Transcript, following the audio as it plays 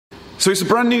So it's a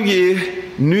brand new year.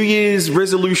 New Year's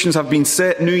resolutions have been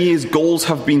set. New Year's goals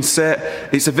have been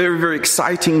set. It's a very, very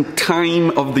exciting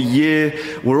time of the year.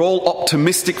 We're all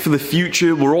optimistic for the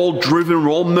future. We're all driven. We're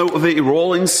all motivated. We're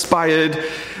all inspired.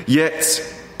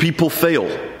 Yet people fail.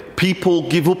 People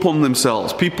give up on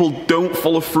themselves. People don't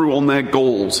follow through on their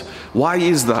goals. Why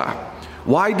is that?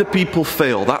 Why do people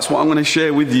fail? That's what I'm going to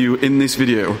share with you in this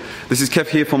video. This is Kev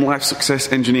here from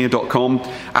LifeSuccessEngineer.com,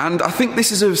 and I think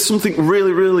this is something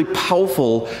really, really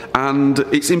powerful, and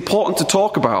it's important to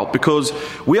talk about because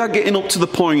we are getting up to the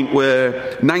point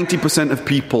where 90% of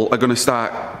people are going to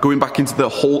start going back into their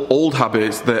whole old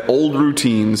habits, their old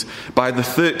routines. By the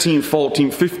 13th,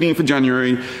 14th, 15th of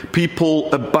January, people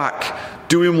are back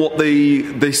doing what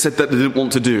they said that they didn't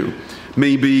want to do.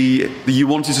 Maybe you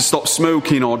wanted to stop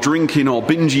smoking or drinking or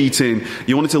binge eating.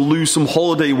 You wanted to lose some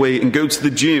holiday weight and go to the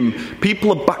gym.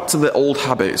 People are back to their old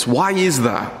habits. Why is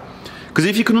that? Because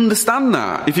if you can understand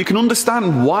that, if you can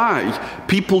understand why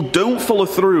people don't follow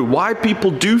through, why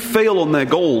people do fail on their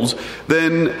goals,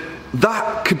 then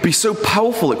that could be so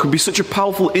powerful. It could be such a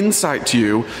powerful insight to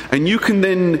you, and you can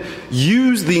then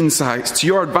use the insights to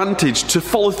your advantage to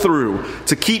follow through,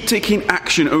 to keep taking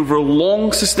action over a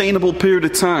long, sustainable period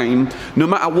of time, no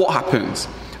matter what happens.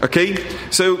 Okay?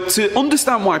 So to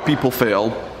understand why people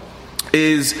fail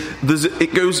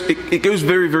it goes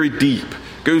very, very deep.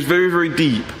 It goes very, very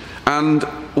deep. And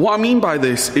what I mean by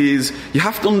this is you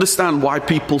have to understand why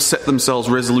people set themselves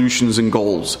resolutions and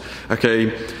goals.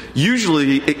 Okay?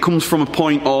 Usually it comes from a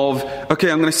point of, okay,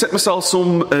 I'm going to set myself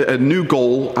a new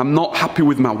goal. I'm not happy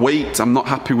with my weight. I'm not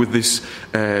happy with this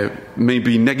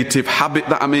maybe negative habit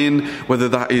that I'm in, whether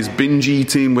that is binge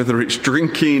eating, whether it's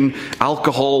drinking,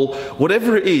 alcohol,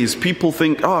 whatever it is. People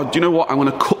think, oh, do you know what? I'm going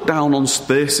to cut down on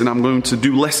this and I'm going to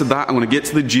do less of that. I'm going to get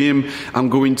to the gym. I'm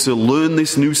going to learn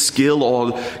this new skill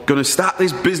or going to start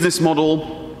this business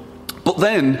model. But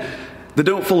then they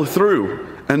don't follow through.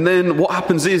 And then what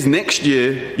happens is next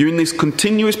year, you're in this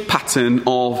continuous pattern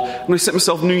of, I'm going to set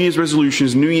myself New Year's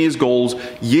resolutions, New Year's goals,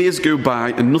 years go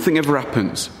by and nothing ever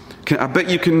happens. I bet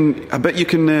you can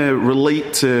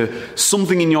relate to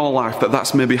something in your life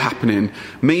that's maybe happening.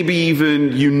 Maybe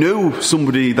even you know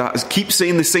somebody that keeps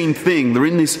saying the same thing. They're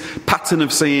in this pattern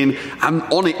of saying, I'm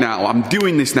on it now, I'm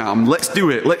doing this now, let's do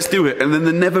it, and then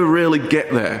they never really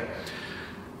get there.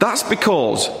 That's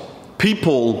because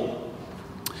people...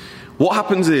 What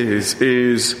happens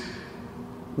is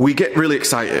we get really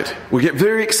excited. We get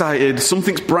very excited.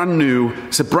 Something's brand new.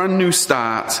 It's a brand new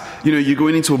start. You know, you're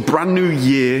going into a brand new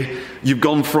year. You've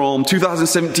gone from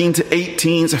 2017 to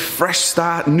 18. It's a fresh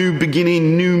start, new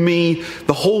beginning, new me.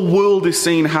 The whole world is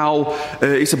saying how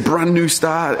it's a brand new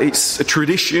start. It's a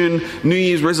tradition, New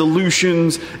Year's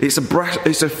resolutions. It's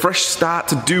a fresh start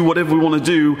to do whatever we want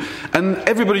to do. And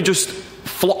everybody just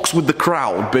flocks with the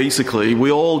crowd, basically.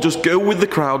 We all just go with the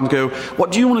crowd and go,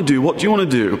 what do you want to do? What do you want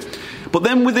to do? But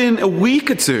then within a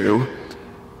week or two,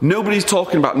 nobody's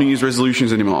talking about New Year's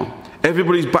resolutions anymore.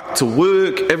 Everybody's back to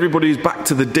work, everybody's back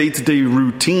to the day-to-day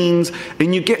routines,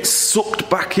 and you get sucked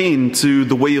back into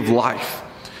the way of life.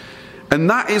 And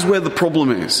that is where the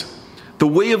problem is. The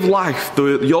way of life,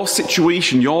 your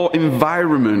situation, your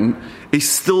environment is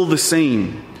still the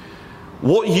same.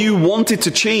 What you wanted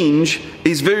to change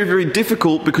is very, very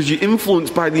difficult because you're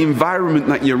influenced by the environment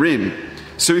that you're in.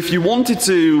 So if you wanted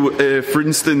to, for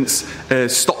instance,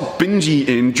 stop binge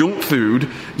eating junk food,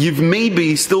 you've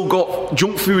maybe still got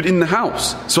junk food in the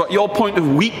house. So at your point of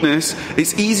weakness,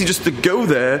 it's easy just to go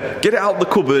there, get it out of the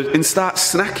cupboard and start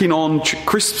snacking on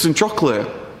crisps and chocolate.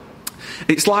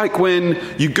 It's like when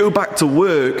you go back to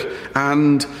work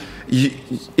and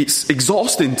it's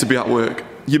exhausting to be at work.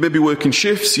 You may be working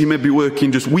shifts, you may be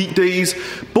working just weekdays,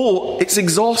 but it's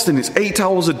exhausting. It's 8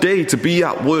 hours a day to be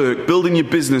at work, building your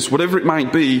business, whatever it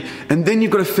might be, and then you've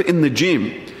got to fit in the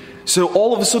gym. So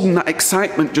all of a sudden that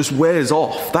excitement just wears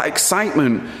off. That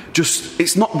excitement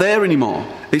it's not there anymore.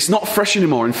 It's not fresh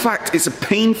anymore. In fact, it's a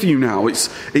pain for you now. It's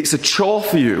a chore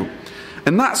for you.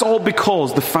 And that's all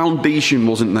because the foundation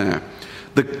wasn't there.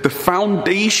 The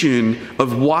foundation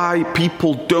of why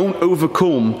people don't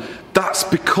overcome, that's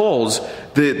because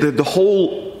the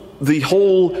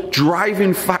whole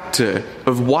driving factor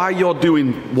of why you're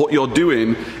doing what you're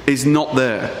doing is not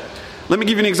there. Let me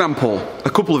give you an example, a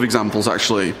couple of examples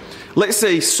actually. Let's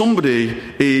say somebody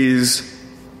is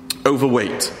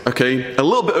overweight, okay? A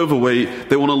little bit overweight,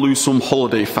 they want to lose some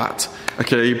holiday fat,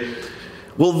 okay?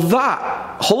 Well,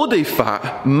 that holiday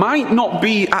fat might not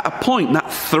be at a point,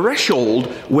 that threshold,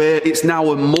 where it's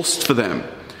now a must for them.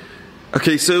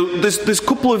 Okay, so there's a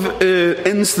couple of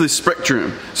ends to the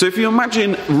spectrum. So if you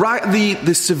imagine right at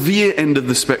the severe end of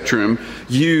the spectrum,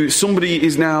 somebody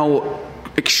is now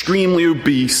extremely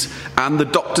obese, and the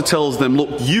doctor tells them,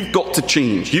 look, you've got to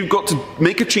change. You've got to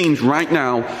make a change right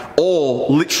now, or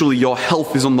literally your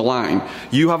health is on the line.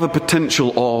 You have a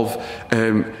potential of,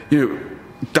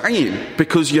 dying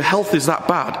because your health is that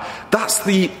bad. That's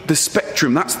the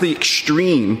spectrum. That's the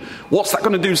extreme. What's that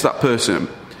going to do to that person?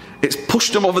 It's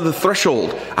pushed them over the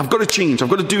threshold. I've got to change. I've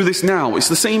got to do this now. It's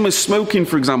the same as smoking,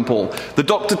 for example. The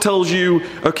doctor tells you,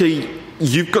 okay,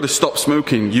 you've got to stop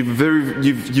smoking.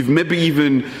 You've maybe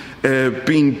even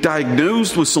been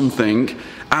diagnosed with something,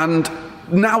 and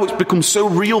now it's become so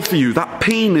real for you. That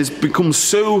pain has become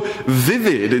so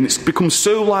vivid, and it's become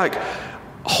so like,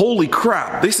 holy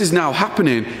crap, this is now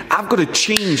happening. I've got to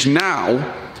change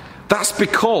now. That's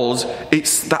because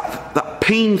it's that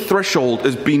pain threshold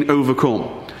has been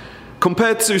overcome.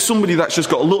 Compared to somebody that's just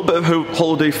got a little bit of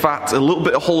holiday fat, a little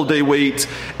bit of holiday weight,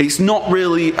 it's not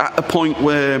really at a point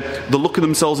where they look at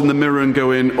themselves in the mirror and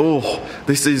going, oh,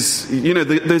 this is,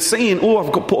 they're saying, oh,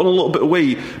 I've got put on a little bit of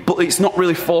weight, but it's not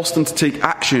really forced them to take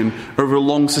action over a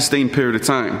long, sustained period of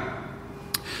time.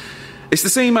 It's the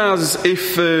same as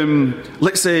if,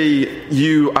 let's say,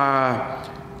 you are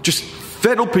just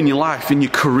fed up in your life, in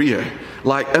your career.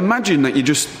 Like, imagine that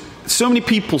so many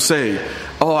people say,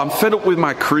 oh, I'm fed up with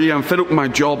my career, I'm fed up with my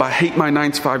job, I hate my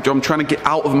 9-to-5 job, I'm trying to get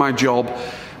out of my job.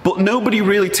 But nobody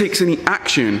really takes any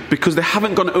action because they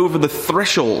haven't gone over the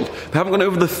threshold. They haven't gone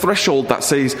over the threshold that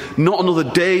says, not another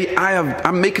day,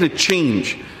 I'm making a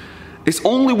change. It's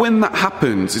only when that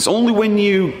happens, it's only when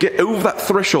you get over that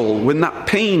threshold, when that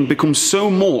pain becomes so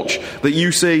much that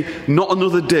you say, not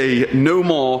another day, no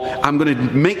more, I'm going to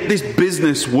make this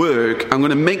business work, I'm going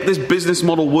to make this business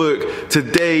model work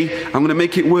today, I'm going to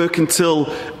make it work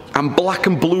until I'm black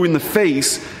and blue in the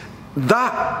face.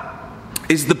 That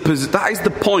is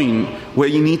the point where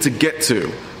you need to get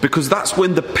to, because that's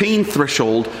when the pain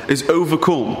threshold is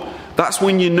overcome. That's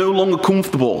when you're no longer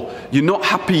comfortable. You're not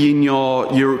happy in your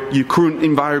current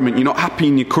environment. You're not happy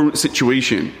in your current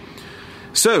situation.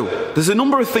 So, there's a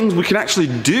number of things we can actually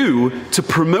do to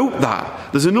promote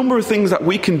that. There's a number of things that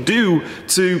we can do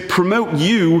to promote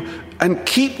you and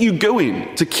keep you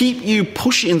going, to keep you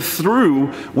pushing through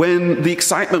when the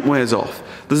excitement wears off.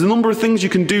 There's a number of things you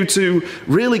can do to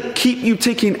really keep you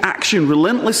taking action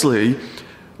relentlessly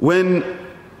when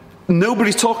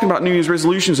nobody's talking about New Year's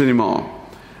resolutions anymore.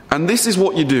 And this is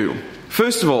what you do.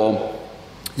 First of all,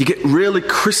 you get really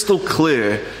crystal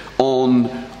clear on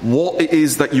what it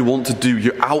is that you want to do,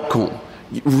 your outcome.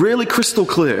 Really crystal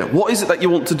clear. What is it that you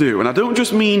want to do? And I don't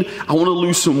just mean I want to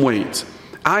lose some weight.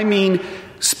 I mean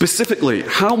specifically,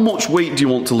 how much weight do you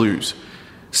want to lose?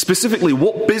 Specifically,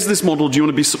 what business model do you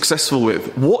want to be successful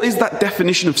with? What is that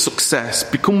definition of success?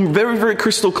 Become very, very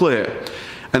crystal clear.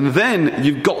 And then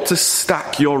you've got to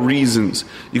stack your reasons.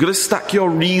 You've got to stack your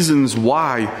reasons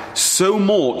why so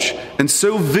much and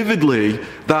so vividly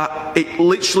that it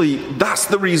literally, that's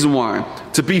the reason why.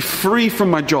 To be free from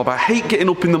my job. I hate getting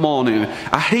up in the morning.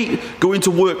 I hate going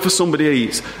to work for somebody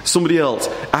else.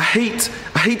 I hate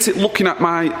it looking at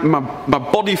my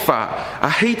body fat. I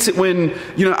hate it when,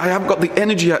 I haven't got the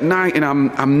energy at night and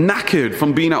I'm knackered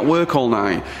from being at work all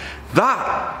night.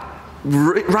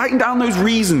 Writing down those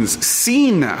reasons,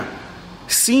 seeing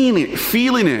it,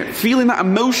 feeling that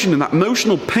emotion and that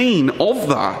emotional pain of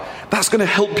that's going to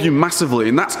help you massively,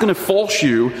 and that's going to force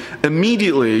you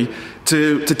immediately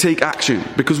to take action.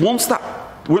 Because once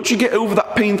you get over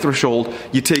that pain threshold,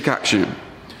 you take action.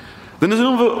 Then there's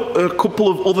a couple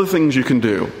of other things you can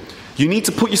do. You need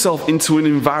to put yourself into an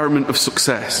environment of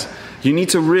success. You need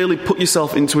to really put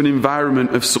yourself into an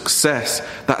environment of success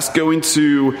that's going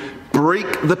to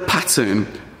break the pattern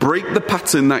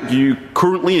that you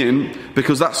currently in,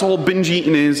 because that's all binge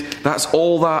eating is. That's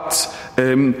all that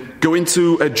going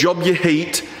to a job you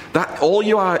hate. That all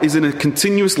you are is in a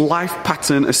continuous life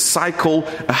pattern, a cycle,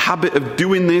 a habit of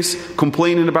doing this,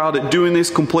 complaining about it, doing this,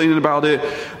 complaining about it.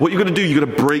 What you've got to do, you've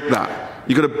got to break that.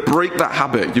 You've got to break that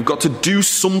habit. You've got to do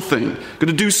something. You've got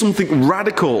to do something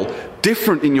radical,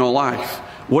 different in your life.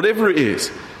 Whatever it is.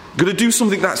 You've got to do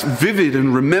something that's vivid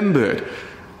and remembered.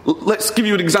 Let's give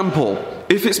you an example.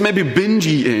 If it's maybe binge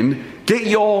eating, get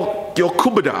your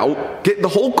cupboard out, get the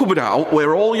whole cupboard out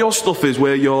where all your stuff is,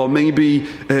 where you're maybe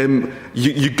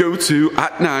you go to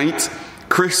at night,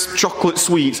 crisp chocolate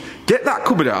sweets. Get that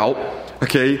cupboard out,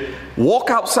 okay? Walk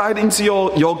outside into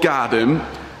your garden,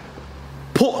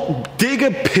 dig a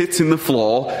pit in the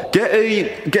floor, get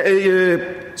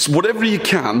a whatever you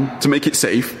can to make it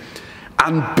safe,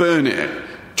 and burn it.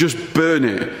 Just burn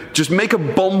it. Just make a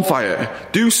bonfire.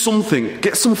 Do something.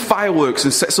 Get some fireworks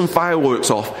and set some fireworks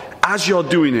off as you're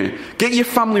doing it. Get your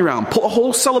family around. Put a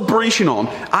whole celebration on.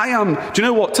 Do you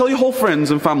know what? Tell your whole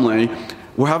friends and family,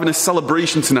 we're having a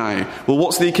celebration tonight. Well,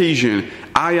 what's the occasion?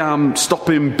 I am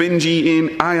stopping binge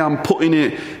eating. I'm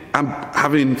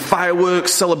having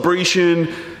fireworks,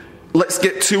 celebration. Let's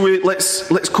get to it.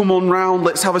 Let's come on round.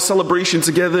 Let's have a celebration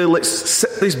together. Let's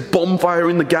set this bonfire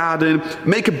in the garden.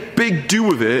 Make a big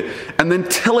do of it. And then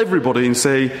tell everybody and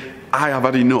say, I have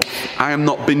had enough. I am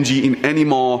not binge eating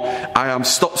anymore. I have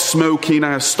stopped smoking.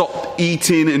 I have stopped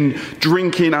eating and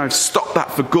drinking. I have stopped that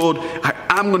for good. I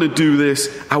am going to do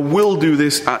this. I will do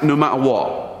this no matter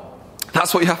what.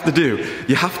 That's what you have to do.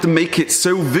 You have to make it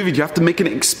so vivid. You have to make it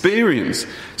an experience.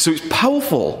 So it's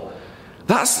powerful.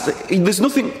 There's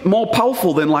nothing more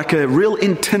powerful than like a real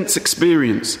intense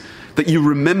experience that you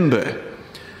remember.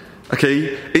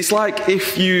 Okay? It's like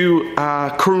if you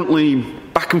are currently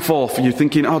back and forth and you're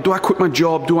thinking, oh, do I quit my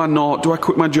job? Do I not? Do I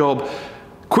quit my job?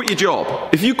 Quit your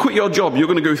job. If you quit your job, you're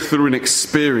going to go through an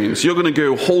experience. You're going to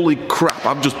go, holy crap,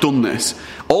 I've just done this.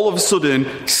 All of a sudden,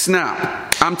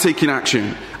 snap, I'm taking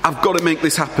action. I've got to make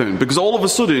this happen. Because all of a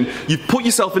sudden, you've put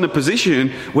yourself in a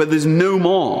position where there's no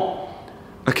more.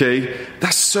 Okay?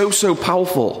 That's so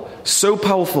powerful. So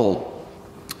powerful.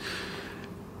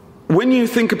 When you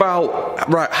think about,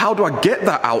 right, how do I get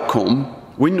that outcome?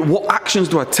 What actions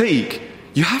do I take?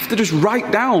 You have to just write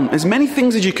down as many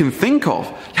things as you can think of.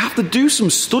 You have to do some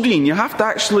studying. You have to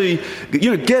actually,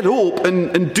 get up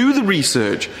and do the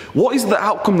research. What is the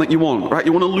outcome that you want, right?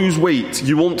 You want to lose weight.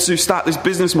 You want to start this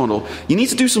business model. You need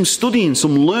to do some studying,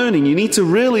 some learning. You need to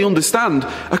really understand,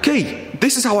 okay,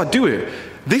 this is how I do it.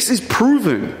 This is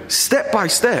proven step by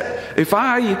step. If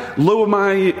I lower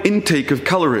my intake of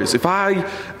calories, if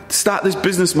I start this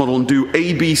business model and do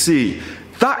A, B, C,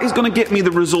 that is going to get me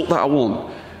the result that I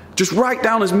want. Just write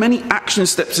down as many action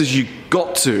steps as you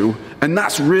got to, and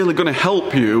that's really going to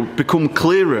help you become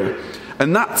clearer.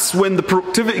 And that's when the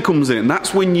productivity comes in.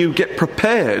 That's when you get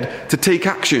prepared to take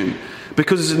action.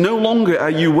 Because no longer are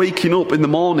you waking up in the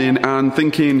morning and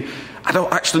thinking, I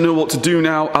don't actually know what to do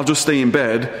now, I'll just stay in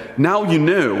bed. Now you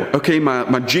know, okay,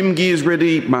 my gym gear is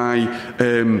ready, my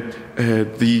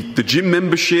the gym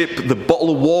membership, the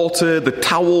bottle of water, the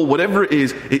towel, whatever it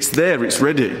is, it's there, it's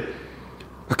ready.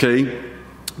 Okay?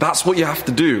 That's what you have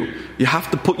to do. You have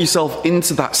to put yourself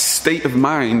into that state of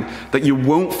mind that you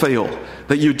won't fail,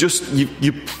 that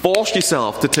you force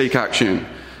yourself to take action.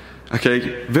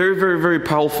 Okay? Very, very, very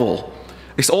powerful.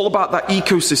 It's all about that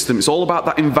ecosystem. It's all about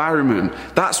that environment.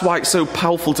 That's why it's so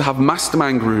powerful to have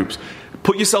mastermind groups.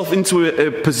 Put yourself into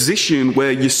a position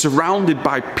where you're surrounded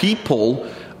by people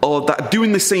that are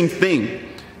doing the same thing.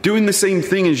 Doing the same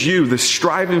thing as you. They're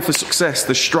striving for success.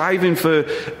 They're striving for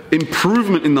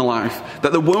improvement in their life.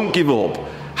 That they won't give up.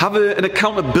 Have an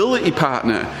accountability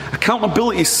partner.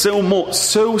 Accountability is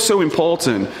so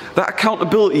important. That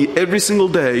accountability every single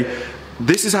day.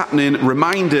 This is happening.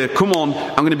 Reminder, come on,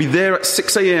 I'm going to be there at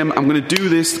 6 a.m. I'm going to do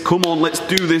this. Come on, let's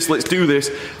do this. Let's do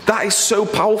this. That is so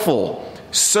powerful.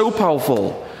 So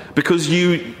powerful. Because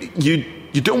you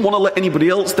don't want to let anybody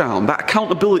else down. That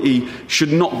accountability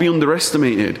should not be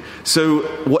underestimated. So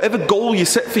whatever goal you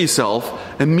set for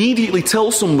yourself, immediately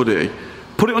tell somebody.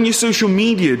 Put it on your social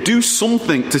media. Do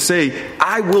something to say,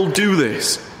 I will do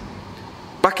this.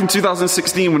 Back in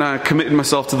 2016, when I committed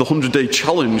myself to the 100-day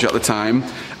challenge at the time,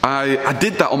 I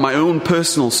did that on my own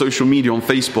personal social media on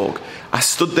Facebook. I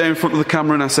stood there in front of the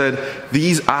camera and I said,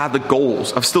 these are the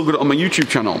goals. I've still got it on my YouTube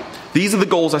channel. These are the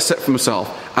goals I set for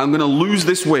myself. I'm going to lose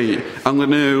this weight. I'm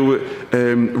going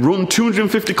to run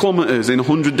 250 kilometers in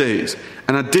 100 days.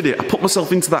 And I did it. I put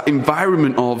myself into that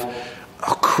environment of,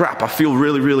 oh crap, I feel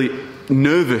really, really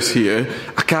nervous here.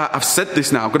 I've said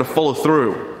this now. I've got to follow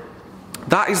through.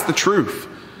 That is the truth.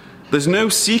 There's no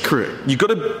secret. You've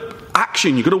got to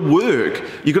action. You've got to work.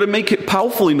 You've got to make it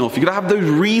powerful enough. You've got to have those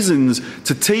reasons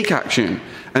to take action.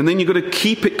 And then you've got to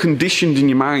keep it conditioned in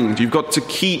your mind. You've got to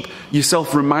keep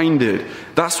yourself reminded.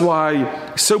 That's why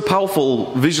it's so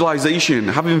powerful, visualization,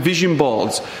 having vision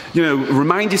boards.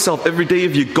 Remind yourself every day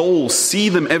of your goals. See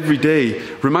them every day.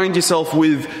 Remind yourself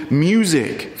with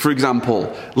music, for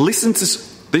example. Listen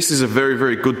to... This is a very,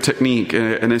 very good technique,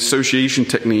 an association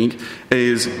technique,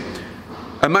 is...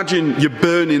 Imagine you're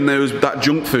burning that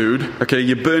junk food, okay?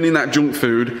 You're burning that junk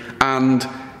food and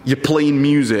you're playing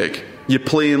music. You're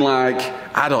playing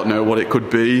I don't know what it could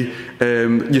be,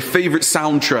 your favourite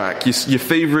soundtrack, your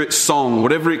favourite song,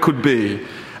 whatever it could be.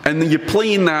 And then you're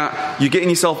playing that, you're getting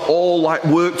yourself all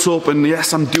worked up and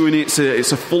yes, I'm doing it,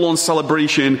 it's a full-on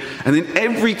celebration. And then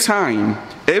every time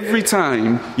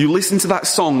you listen to that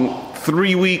song,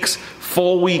 3 weeks,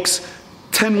 4 weeks,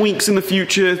 10 weeks in the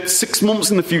future, 6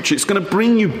 months in the future, it's going to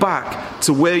bring you back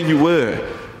to where you were.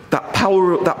 That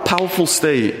powerful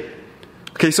state.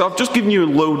 Okay, so I've just given you a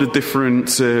load of different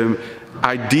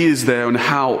ideas there on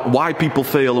why people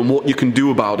fail and what you can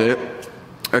do about it.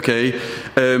 Okay,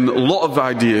 a lot of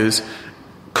ideas.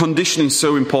 Conditioning is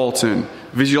so important.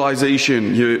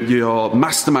 Visualization, your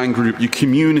mastermind group, your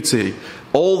community.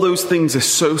 All those things are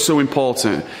so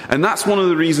important. And that's one of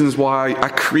the reasons why I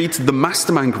created the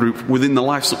mastermind group within the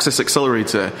Life Success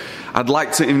Accelerator. I'd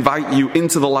like to invite you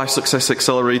into the Life Success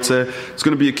Accelerator. It's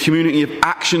going to be a community of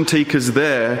action takers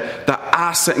there that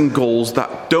are setting goals,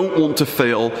 that don't want to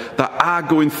fail, that are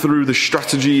going through the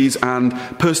strategies and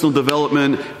personal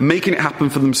development, making it happen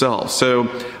for themselves. So,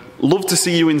 love to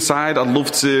see you inside. I'd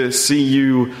love to see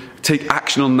you take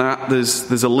action on that.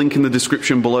 There's a link in the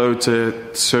description below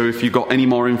so if you want any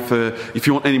more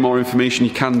information,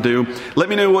 you can do. Let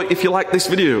me know if you like this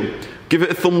video. Give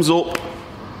it a thumbs up.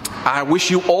 I wish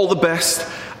you all the best.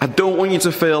 I don't want you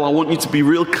to fail. I want you to be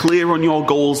real clear on your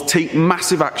goals, take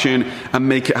massive action, and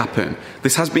make it happen.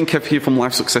 This has been Kev here from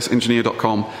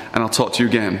LifeSuccessEngineer.com, and I'll talk to you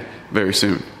again very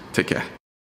soon. Take care.